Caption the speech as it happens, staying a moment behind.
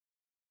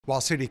While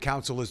City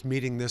Council is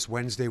meeting this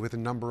Wednesday with a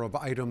number of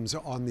items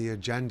on the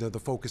agenda, the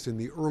focus in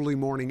the early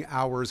morning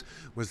hours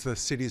was the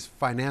city's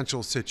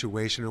financial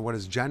situation and what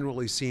is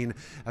generally seen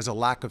as a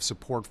lack of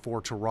support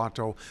for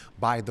Toronto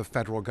by the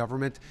federal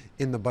government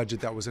in the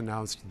budget that was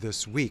announced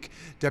this week.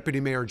 Deputy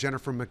Mayor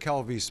Jennifer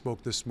McKelvie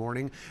spoke this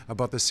morning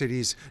about the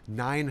city's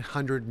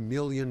 $900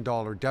 million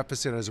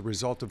deficit as a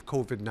result of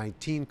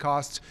COVID-19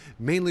 costs,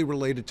 mainly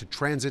related to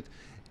transit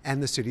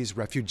and the city's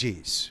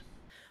refugees.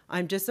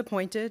 I'm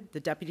disappointed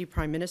the Deputy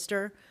Prime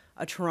Minister,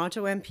 a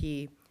Toronto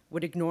MP,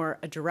 would ignore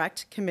a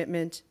direct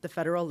commitment the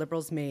federal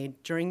Liberals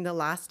made during the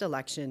last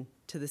election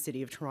to the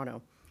City of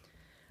Toronto.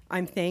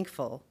 I'm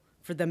thankful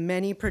for the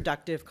many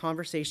productive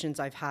conversations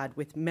I've had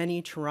with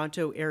many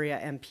Toronto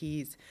area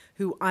MPs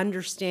who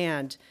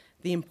understand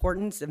the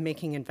importance of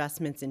making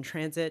investments in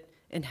transit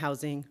and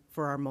housing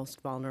for our most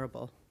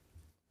vulnerable.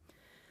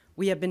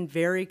 We have been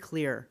very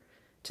clear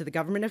to the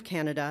Government of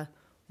Canada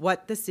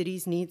what the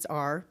city's needs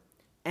are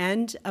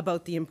and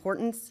about the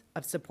importance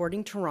of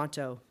supporting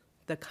Toronto,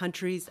 the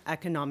country's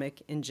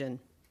economic engine.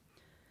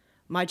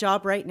 My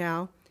job right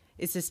now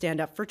is to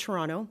stand up for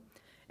Toronto,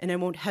 and I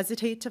won't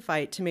hesitate to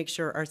fight to make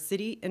sure our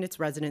city and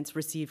its residents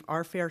receive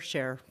our fair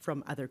share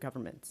from other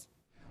governments.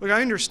 Look,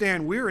 I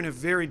understand we're in a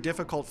very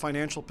difficult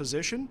financial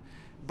position,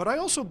 but I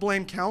also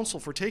blame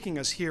Council for taking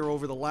us here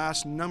over the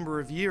last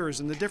number of years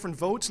and the different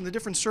votes and the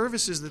different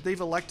services that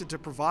they've elected to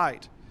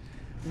provide.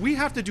 We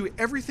have to do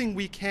everything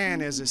we can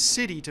as a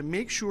city to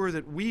make sure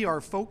that we are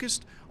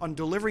focused on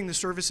delivering the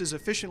services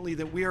efficiently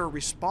that we are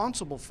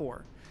responsible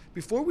for.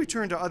 Before we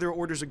turn to other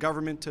orders of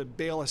government to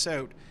bail us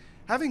out,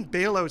 having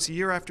bailouts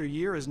year after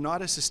year is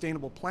not a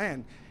sustainable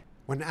plan.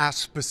 When asked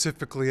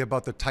specifically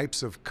about the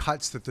types of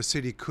cuts that the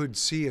city could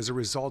see as a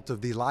result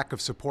of the lack of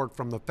support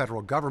from the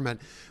federal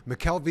government,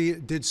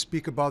 McKelvie did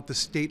speak about the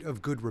state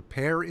of good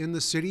repair in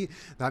the city.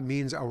 That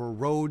means our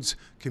roads,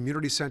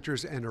 community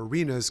centers, and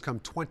arenas come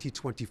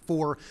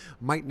 2024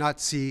 might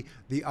not see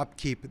the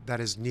upkeep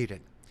that is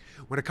needed.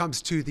 When it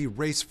comes to the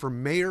race for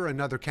mayor,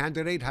 another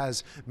candidate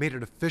has made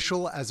it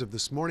official as of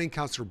this morning.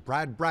 Councillor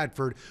Brad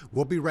Bradford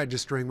will be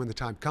registering when the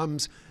time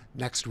comes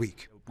next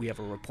week. We have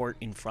a report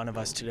in front of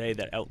us today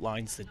that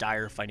outlines the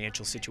dire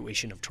financial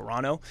situation of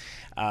Toronto.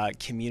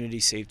 Community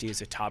safety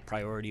is a top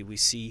priority. We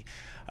see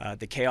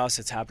the chaos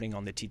that's happening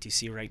on the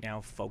TTC right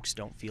now. Folks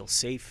don't feel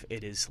safe.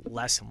 It is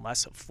less and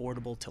less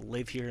affordable to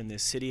live here in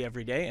this city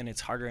every day, and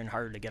it's harder and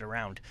harder to get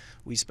around.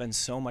 We spend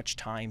so much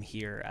time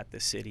here at the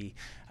city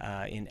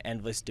in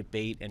endless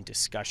debate and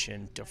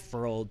discussion,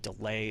 deferral,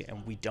 delay,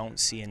 and we don't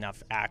see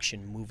enough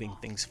action moving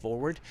things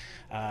forward.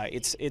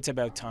 It's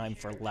about time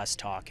for less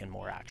talk and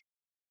more action.